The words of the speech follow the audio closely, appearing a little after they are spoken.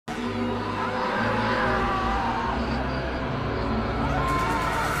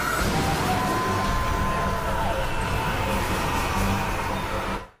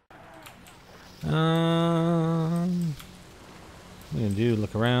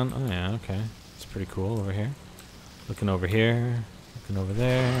around. Oh yeah, okay. It's pretty cool over here. Looking over here. Looking over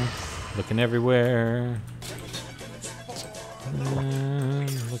there. Looking everywhere.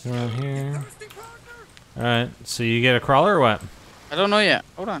 Looking around here. Alright, so you get a crawler or what? I don't know yet.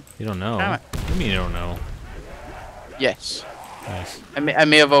 Hold on. You don't know? Damn it. What do you mean you don't know? Yes. Nice. I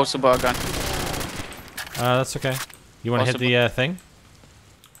may have also bought a gun. That's okay. You want to hit the thing?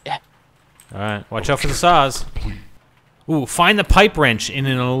 Yeah. Alright, watch out for the saws. Ooh, find the pipe wrench in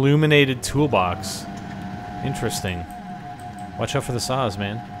an illuminated toolbox. Interesting. Watch out for the saws,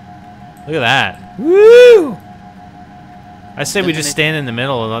 man. Look at that. Woo! I say we just stand in the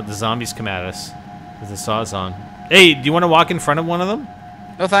middle and let the zombies come at us with the saws on. Hey, do you want to walk in front of one of them?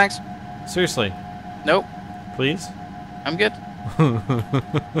 No thanks. Seriously. Nope. Please? I'm good.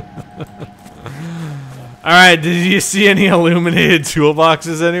 Alright, did you see any illuminated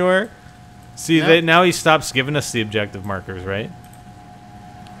toolboxes anywhere? See, no. now he stops giving us the objective markers, right?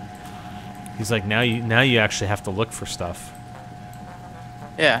 He's like, now you actually have to look for stuff.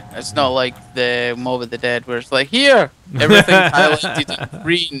 Yeah, it's not like the Mob of the Dead where it's like, here! Everything's highlighted in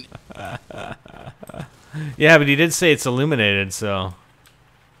green. Yeah, but he did say it's illuminated, so...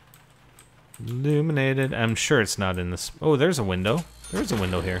 Illuminated. I'm sure it's not in this... Oh, there's a window. There's a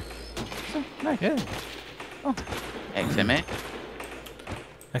window here. Oh, nice. Yeah. Oh, XM8.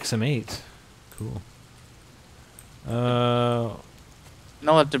 XM8. Cool.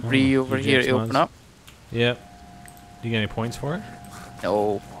 No debris over here to open up. Yep. Do you get any points for it?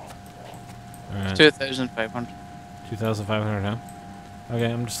 No. Alright. 2,500. 2,500, huh? Okay,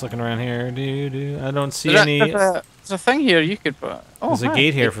 I'm just looking around here. I don't see any... There's a thing here you could put... Oh, there's a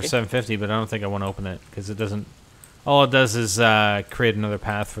gate here for 750, but I don't think I want to open it, because it doesn't... All it does is create another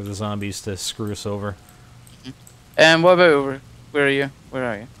path for the zombies to screw us over. And what about over... Where are you? Where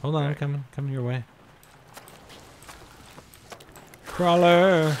are you? Hold on, I'm coming your way.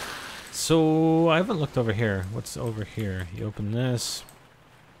 Crawler! So, I haven't looked over here. What's over here? You open this.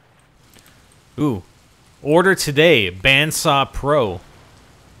 Ooh. Order today. Bandsaw Pro.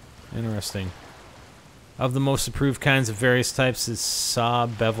 Interesting. Of the most approved kinds of various types is saw,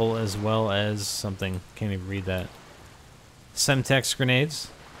 bevel, as well as something. Can't even read that. Semtex grenades.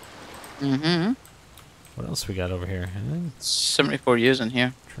 Mm-hmm. What else we got over here? Anything? 74 years in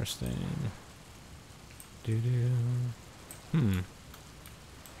here. Interesting.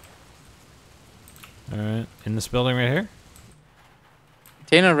 Alright. In this building right here?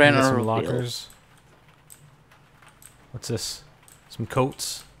 Container rental. Some lockers. What's this? Some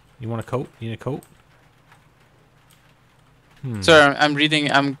coats. You want a coat? You need a coat? Sir, I'm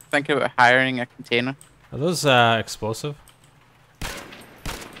reading. I'm thinking about hiring a container. Are those explosive?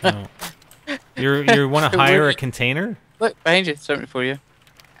 No. You want to hire a container? Look behind you, 74 year.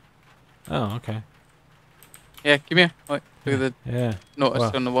 Oh, okay. Yeah, come here. Look at the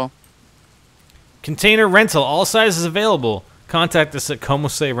notice on the wall. Container rental, all sizes available. Contact us at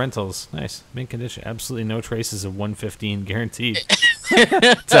Comosea Rentals. Nice. Mint condition. Absolutely no traces of 115 guaranteed.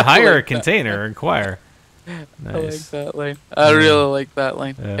 To hire a container, inquire. Nice. I like that line. I really like that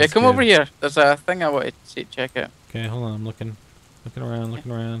line. Yeah, come over here. There's a thing I wanted to see, check out. Okay, hold on. I'm looking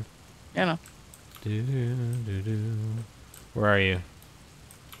around. Yeah, no. Where are you?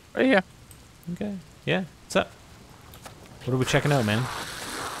 Right here. Okay. Yeah. What's up? What are we checking out, man?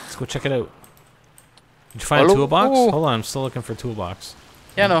 Let's go check it out. Did you find a toolbox? Hold on, I'm still looking for a toolbox.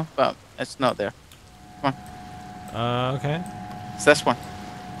 Yeah, no, but it's not there. Come on. Okay. It's this one.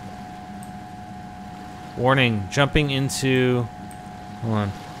 Warning, jumping into... Hold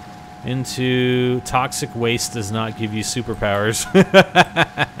on. Into toxic waste does not give you superpowers.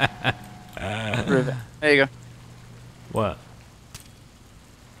 There you go. What?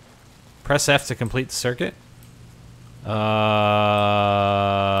 Press F to complete the circuit?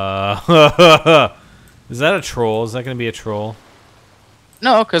 Is that a troll? Is that going to be a troll?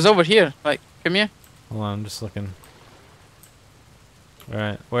 No, because over here. Like, come here. Hold on, I'm just looking.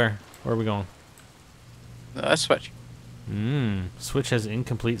 Alright, where? Where are we going? Switch. Switch has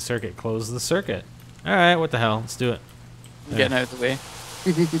incomplete circuit. Close the circuit. Alright, what the hell? Let's do it. I'm getting out of the way.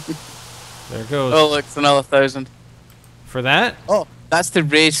 There it goes. Oh, look, it's another 1,000. For that? Oh, that's the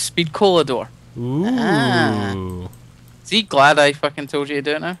raised speed cola door. Ooh. Ah. See, glad I fucking told you to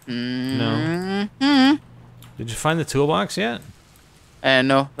do it now. No. Did you find the toolbox yet?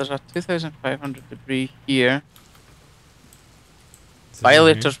 No, there's a 2,500 debris here.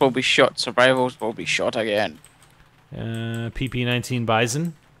 Violators will be shot, survivors will be shot again. PP-19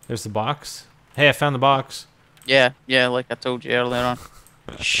 Bison. There's the box. Hey, I found the box. Yeah, like I told you earlier on.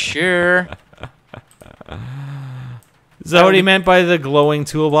 Sure. Is that what he meant by the glowing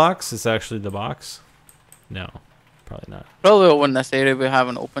toolbox? It's actually the box? No. probably not. Probably in this area we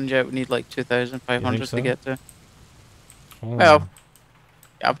haven't opened yet. We need like 2,500 so? to get to. Oh, Well,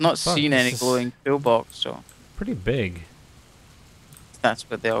 I've not fuck, seen this any is glowing toolbox, so pretty big. that's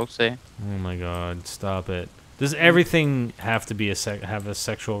what they all say. Oh my god, stop it. Does everything have to be have a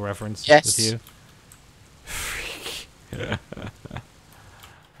sexual reference Yes. with you? Freak.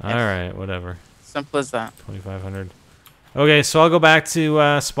 Alright, whatever. Simple as that. 2,500. Okay, so I'll go back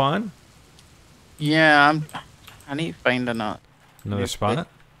to spawn. Yeah, I need to find Another new spot? bit.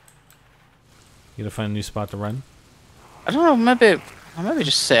 You gotta find a new spot to run? I don't know, maybe I'll maybe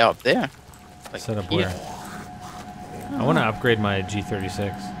just set up there. Like Set up here. where? I want to upgrade my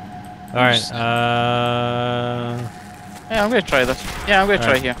G36. Alright, Yeah, I'm gonna try this. Yeah, I'm gonna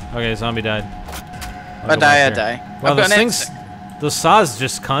try here. Okay, zombie died. I die. Well, I've got those an things, those saws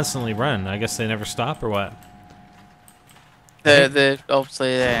just constantly run. I guess they never stop or what? The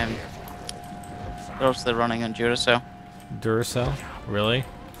obviously they're obviously running on Duracell. Duracell? Really?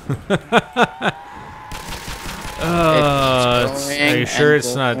 Are you sure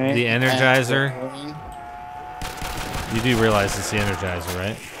it's not the Energizer? You do realize it's the Energizer,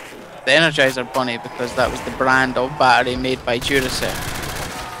 right? The Energizer Bunny, because that was the brand of battery made by Duracell.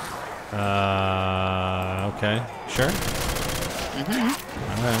 Okay. Sure? Mm-hmm.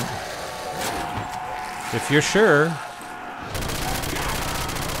 Alright. If you're sure.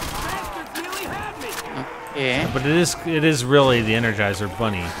 Yeah. But it is really the Energizer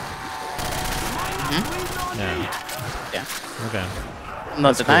Bunny. Hmm? Yeah. Yeah. Okay. I'm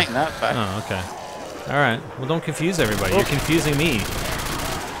not denying that fact. Oh, okay. Alright. Well, don't confuse everybody. You're confusing me.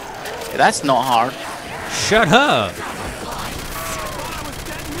 Yeah, that's not hard. Shut up!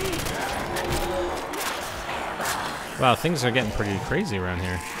 Wow, things are getting pretty crazy around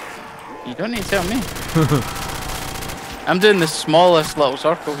here. You don't need to tell me. I'm doing the smallest little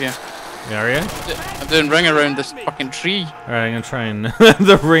circle here. Yeah, are you? I'm doing ring around this fucking tree. Alright, I'm gonna try and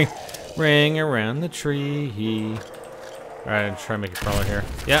the ring around the tree. Alright, I'm trying to make a crawler here.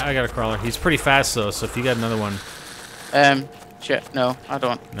 Yeah, I got a crawler. He's pretty fast though, so if you got another one. Shit, no, I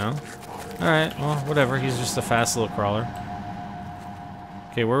don't. No? Alright, well, whatever. He's just a fast little crawler.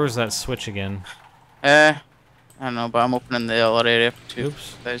 Okay, where was that switch again? I don't know, but I'm opening the other area for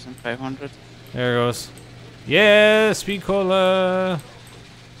Oops. 2,500. There it goes. Yeah, speed cola.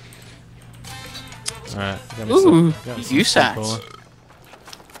 Alright, got me Ooh, got me you speed sats. cola.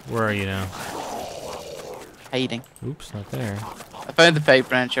 Where are you now? Hiding. Oops, not there. I found the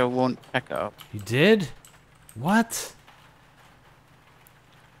pipe wrench, I won't pick it up. You did? What?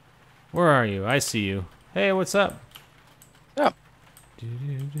 Where are you? I see you. Hey, what's up? Yep.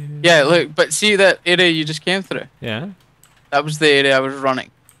 Yeah, look, but see that area you just came through? Yeah? That was the area I was running.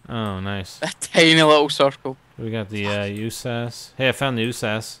 Oh, nice. That tiny little circle. We got the USAS. Hey, I found the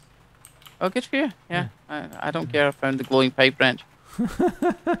USAS. Oh, good for you. Yeah, I don't care. I found the glowing pipe wrench.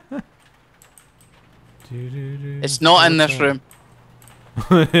 It's not in this room.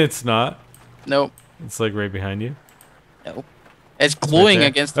 It's not? No. It's like right behind you? No. It's glowing there.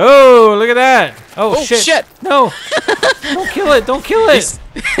 against... Oh, look at that! Oh, Oh, shit! shit! No! Don't kill it! Don't kill it!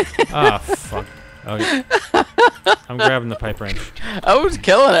 Ah, fuck. Okay. I'm grabbing the pipe wrench. I was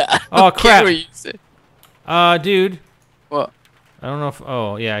killing it. Oh, crap. What you said. Dude. What? I don't know if...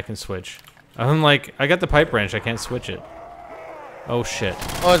 Oh, yeah, I can switch. I'm like... I got the pipe wrench. I can't switch it. Oh, shit.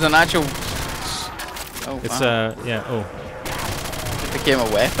 Oh, it's an actual... Oh, It's, wow. yeah, oh. It became a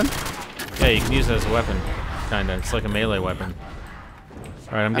weapon? Yeah, you can use it as a weapon. Kinda. It's like a melee weapon.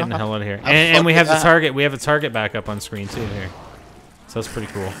 Alright, I'm getting the hell out of here. And we have the target. We have the target back up on screen, too, here. So that's pretty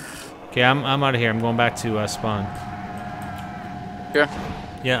cool. Okay, I'm out of here. I'm going back to, spawn. Sure.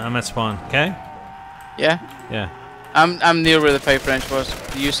 Yeah, I'm at spawn. Okay? Yeah? Yeah. I'm near where the pipe wrench was.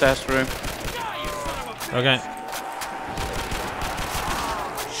 The USAS room. Okay.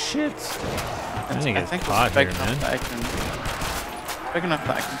 Shit. I think it's hot here, man. Big enough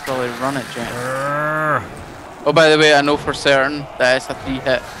that I can probably run it, Jen. Oh, by the way, I know for certain that it's a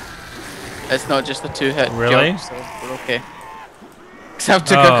 3-hit. It's not just a 2-hit. Really? Jump, so we're okay. Because I've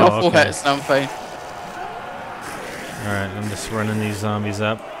took a couple hits and I'm fine. Alright, I'm just running these zombies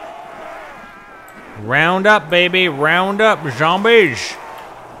up. Round up, baby! Round up, zombies!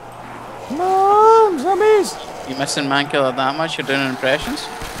 Come on, zombies! You missing Mankiller that much? You're doing impressions?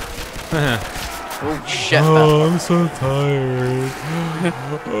 Oh shit! Oh, I'm so tired.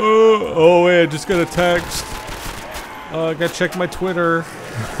 Oh wait, I just got a text. Oh, I gotta check my Twitter.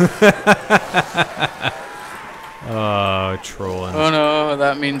 Oh, trolling. Oh no,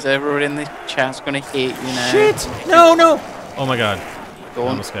 that means everybody in the chat's gonna hate you now. Shit! No, no! Oh my god. Go I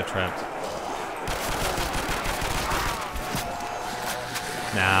on. almost got trapped.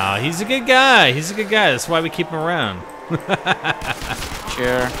 No, he's a good guy. He's a good guy. That's why we keep him around.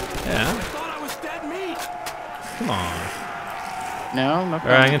 Sure. Yeah. Come on. No, no. All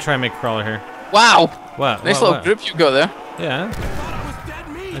right, I'm gonna try and make a crawler here. Wow. What? Nice what, little group you got there. Yeah.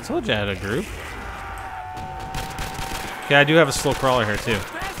 I told you I had a group. Okay, I do have a slow crawler here too.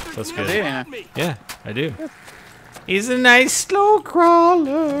 So that's good. Yeah, I do. He's a nice slow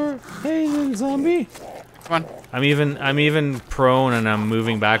crawler. Hey, little zombie. Come on. I'm even prone and I'm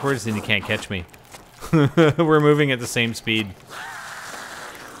moving backwards and you can't catch me. We're moving at the same speed.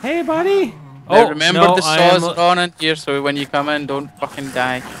 Hey, buddy. Now remember the saws are on in here, so when you come in, don't fucking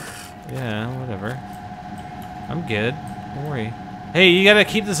die. Yeah, whatever. I'm good. Don't worry. Hey, you gotta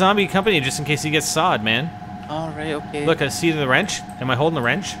keep the zombie company just in case he gets sawed, man. Alright, okay. Look, I see the wrench. Am I holding the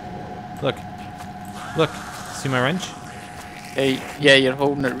wrench? Look. Look. See my wrench? Hey, yeah, you're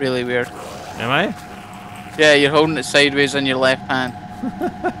holding it really weird. Am I? Yeah, you're holding it sideways on your left hand.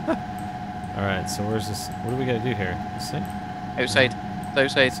 Alright, so where's this? What do we gotta do here? This thing? Outside. It's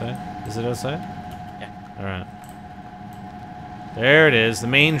outside. Outside? Is it outside? Yeah. Alright. There it is, the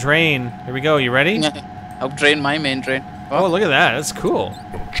main drain. Here we go, you ready? I'll drain my main drain. Oh, look at that, that's cool.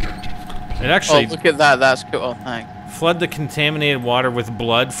 It actually... Oh, look at that, that's cool. Oh, thanks. Flood the contaminated water with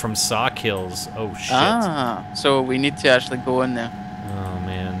blood from saw kills. Oh, shit. Ah, so we need to actually go in there. Oh,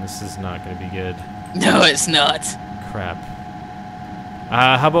 man, this is not gonna be good. No, it's not. Crap.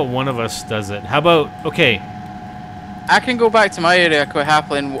 How about one of us does it? How about... Okay. I can go back to my area quite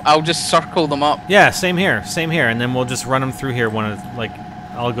happily and I'll just circle them up. Yeah, same here, and then we'll just run them through here. Like,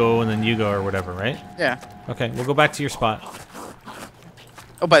 I'll go and then you go or whatever, right? Yeah. Okay, we'll go back to your spot.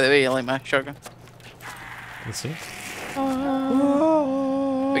 Oh, by the way, you like my shotgun? Let's see.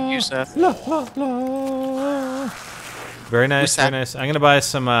 Big you, Seth. Very nice, very nice. I'm gonna buy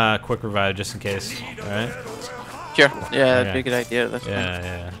some quick revive just in case. All right. Sure. Yeah, that'd be a good idea. That's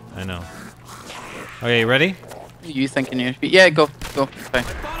yeah, I know. Okay, you ready? You thinking your feet? Yeah, go. Fine.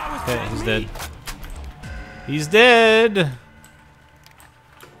 Okay, he's dead. He's dead.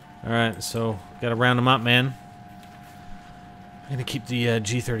 All right, so gotta round him up, man. I'm gonna keep the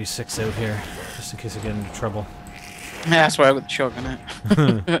G36 out here just in case I get into trouble. Yeah, that's why I got the shotgun out.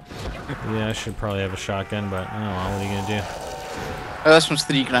 Yeah, I should probably have a shotgun, but I don't know. What are you gonna do? Oh, this one's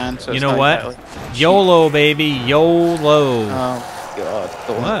 $3 grand. So you it's know not what? exactly YOLO, baby, YOLO. Oh God!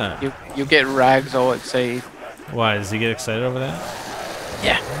 Don't. What? You get rags all excited. Why? Does he get excited over that?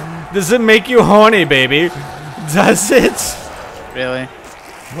 Yeah. Does it make you horny, baby? Does it? Really?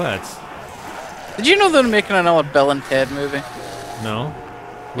 What? Did you know they're making another Bill and Ted movie? No.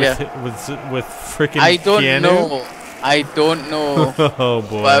 Yeah. With freaking. I don't Keanu? know. I don't know. Oh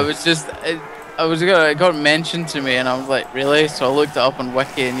boy. But I was just. It got mentioned to me, and I was like, really? So I looked it up on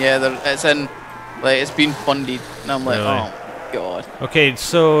Wiki, and yeah, it's in. Like, it's been funded, and I'm like, Really? oh God. Okay,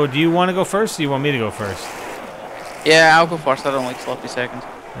 so do you want to go first? Or do you want me to go first? Yeah, I'll go first. I don't like sloppy seconds.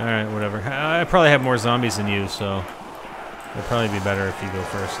 All right, whatever. I probably have more zombies than you, so it'd probably be better if you go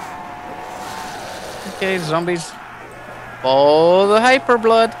first. Okay, zombies. Follow the hyper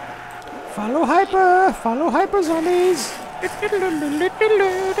blood. Follow hyper zombies. That's,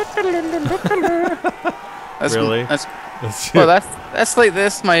 Really? That's, That's well, your, that's like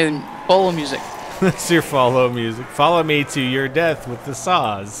this. My follow music. that's your follow music. Follow me to your death with the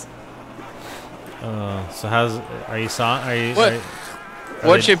saws. So are you saw? Are you? What? Are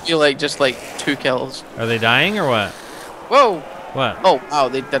What they, should be like just like 2 kills? Are they dying or what? Whoa! What? Oh wow,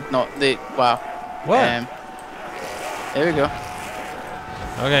 they did not. They wow. What? There we go.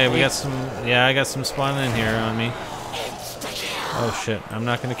 Okay, we got some. Yeah, I got some spawning in here on me. Oh shit! I'm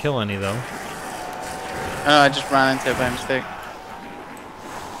not gonna kill any though. Oh, I just ran into it by mistake.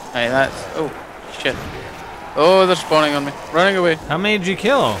 Hey, that's. Oh shit. Oh, they're spawning on me. Running away. How many did you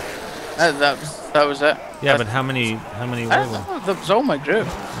kill? That was it. Yeah, but how many I were don't there? know. That was all my group.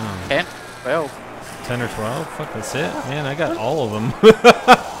 Oh. 10, 12. 10 or 12? Fuck, that's it? Man, I got all of them.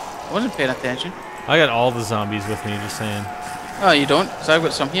 I wasn't paying attention. I got all the zombies with me, just saying. Oh, you don't? Because I've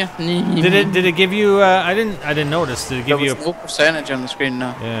got some here. Did it give you, I didn't notice. Did it give you a... no percentage on the screen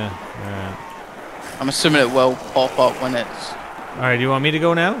now. Yeah, alright. I'm assuming it will pop up when it's... Alright, do you want me to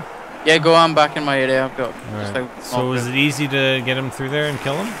go now? Yeah, go on back in my area. I've got... just Alright. like So was it easy to get him through there and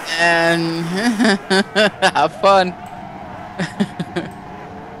kill him? And... have fun.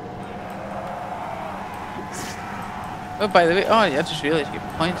 Oh, by the way... Oh, yeah, I just realized you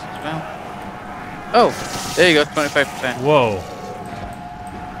get points as well. Oh, there you go, 25%. Whoa.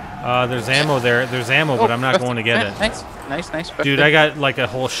 There's ammo there. There's ammo, but I'm not going to get it. Nice, nice, nice. 50. Dude, I got like a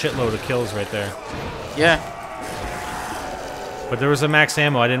whole shitload of kills right there. Yeah. But there was a max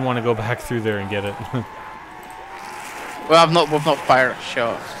ammo. I didn't want to go back through there and get it. Well, we've not fired a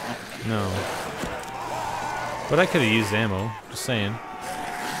shot. So. No. But I could have used ammo. Just saying.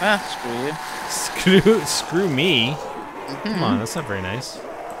 Screw you. Screw me. Come on, that's not very nice.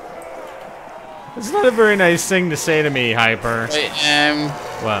 That's not a very nice thing to say to me, Hyper. Wait,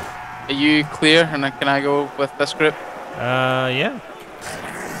 what? Are you clear? And can I go with this group? Yeah.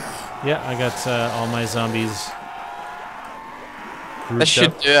 Yeah, I got all my zombies. This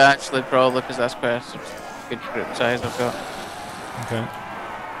should do it actually, probably, because that's quite a good group size I've got. Okay.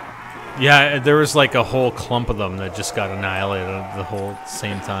 Yeah, there was like a whole clump of them that just got annihilated the whole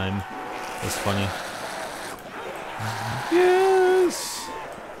same time. It was funny. Yes!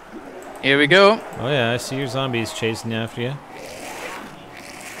 Here we go. Oh yeah, I see your zombies chasing after you.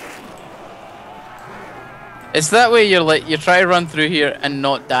 It's that way you try to run through here and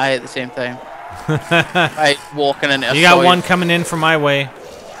not die at the same time. By walking into a You got one coming in from my way.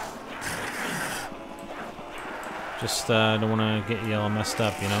 Just don't want to get you all messed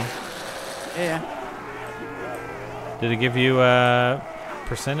up, you know? Yeah. Did it give you a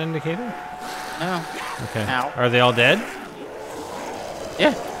percent indicator? No. Okay. Ow. Are they all dead?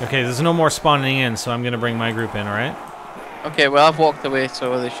 Yeah. Okay, there's no more spawning in, so I'm going to bring my group in, alright? Okay, well, I've walked away,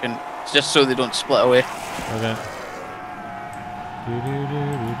 so they shouldn't. It's just so they don't split away. Okay.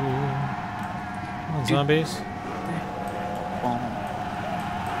 Come on, zombies. Oh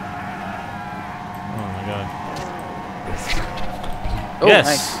my god. Oh, yes!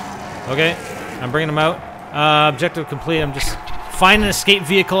 Nice. Okay, I'm bringing them out. Objective complete. I'm just... Find an escape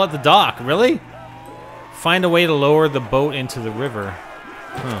vehicle at the dock. Really? Find a way to lower the boat into the river.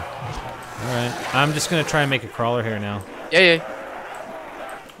 Huh. Alright. I'm just going to try and make a crawler here now. Yeah.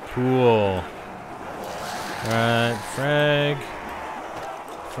 Cool. Alright, frag.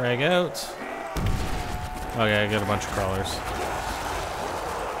 Frag out. Okay, I got a bunch of crawlers.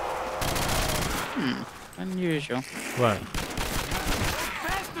 Unusual. What?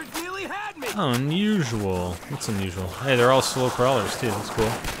 Oh, unusual. What's unusual? Hey, they're all slow crawlers too. That's cool.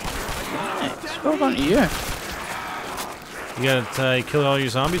 Nice. Well on to you. You got you killed all your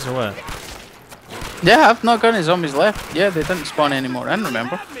zombies or what? Yeah, I've not got any zombies left. Yeah, they didn't spawn anymore. I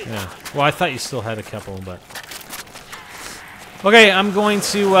remember. Yeah. Well, I thought you still had a couple, but. Okay, I'm going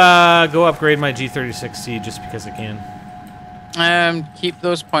to go upgrade my G36C just because I can. Keep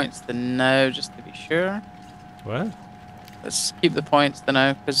those points to now, just to be sure. What? Let's keep the points to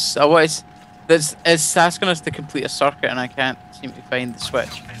now, because otherwise, it's asking us to complete a circuit, and I can't seem to find the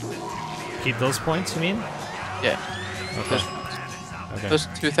switch. Keep those points, you mean? Yeah. Okay. Okay. Those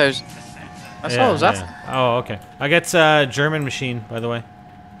 2,000. That's all I was asking. Yeah. Oh, okay. I got German machine, by the way.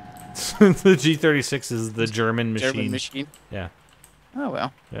 The G36 is the German machine. German machine. Yeah. Oh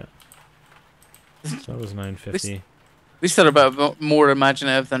well. Yeah. So that was 950. At least they're a bit more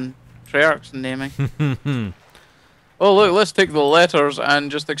imaginative than Treyarch's in naming. Oh look, let's take the letters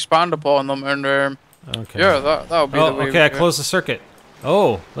and just expand upon them, and okay. yeah, that'll be the way. Okay, I closed the circuit.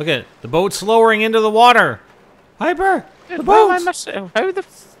 Oh, look at it. The boat's lowering into the water. Hyper, the boat. How the?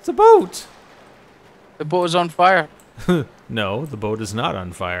 It's a boat. The boat is on fire. No, the boat is not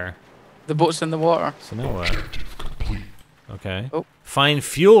on fire. The boat's in the water. So now what? Okay. Oh. Find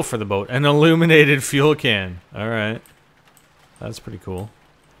fuel for the boat. An illuminated fuel can. All right. That's pretty cool.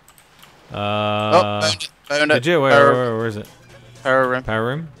 Found it. Did you? Where is it? Power room. Power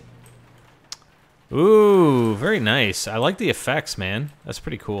room? Ooh, very nice. I like the effects, man. That's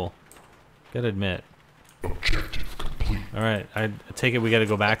pretty cool. Gotta admit. All right, I take it we gotta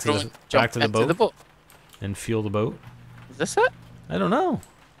go back to the boat and fuel the boat. Is this it? I don't know.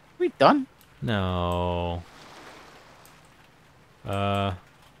 We done? No. They're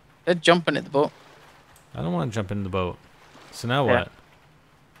jumping at the boat. I don't want to jump in the boat. So now Yeah. what?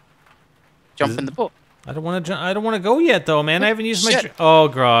 Jump in the boat. I don't want to jump. I don't want to go yet, though, man. I haven't used my. Shit. Oh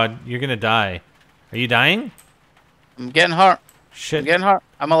God, you're gonna die. Are you dying? I'm getting hurt. Shit. I'm getting hurt.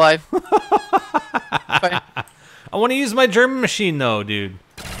 I'm alive. Fine. I want to use my German machine, though, dude.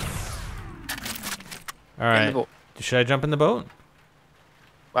 All right. In the boat. Should I jump in the boat?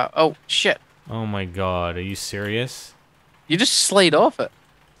 Wow. Oh shit. Oh my God, are you serious? You just slide off it.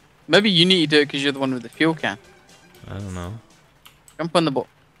 Maybe you need to do it because you're the one with the fuel can. I don't know. Jump on the boat.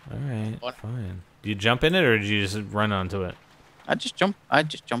 All right, fine. Do you jump in it or do you just run onto it? I just jump on it,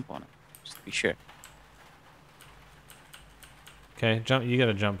 just to be sure. Okay, jump. You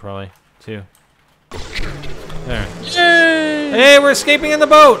gotta jump probably too. There. Yay! Hey, we're escaping in the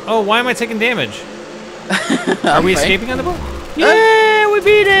boat. Oh, why am I taking damage? Are we escaping on the boat? Yeah, we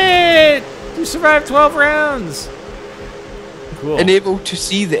beat it. We survived 12 rounds. Cool. Enable to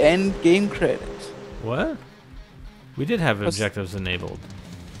see the end game credits. What? We did have objectives enabled.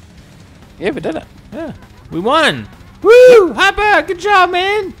 Yeah, we did it. Yeah, we won. Woo! Hopper, good job,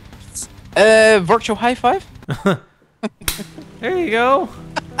 man. Virtual high five. There you go.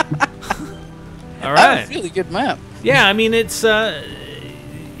 All right. That's a really good map. Yeah, I mean it's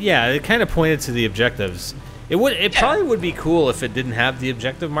yeah, it kind of pointed to the objectives. It probably would be cool if it didn't have the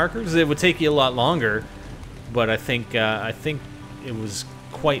objective markers. It would take you a lot longer, but I think it was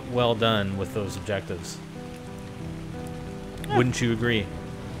quite well done with those objectives. Wouldn't you agree?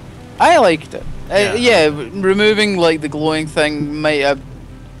 I liked it. Yeah. Removing like the glowing thing might have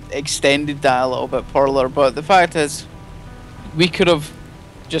extended that a little bit further, but the fact is, we could have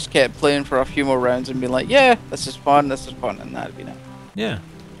just kept playing for a few more rounds and been like, yeah, this is fun, and that'd be nice. Yeah.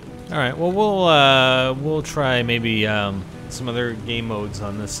 All right. Well, we'll try maybe some other game modes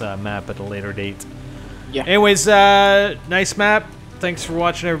on this map at a later date. Yeah. Anyways, nice map. Thanks for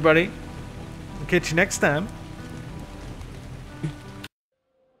watching, everybody. We'll catch you next time.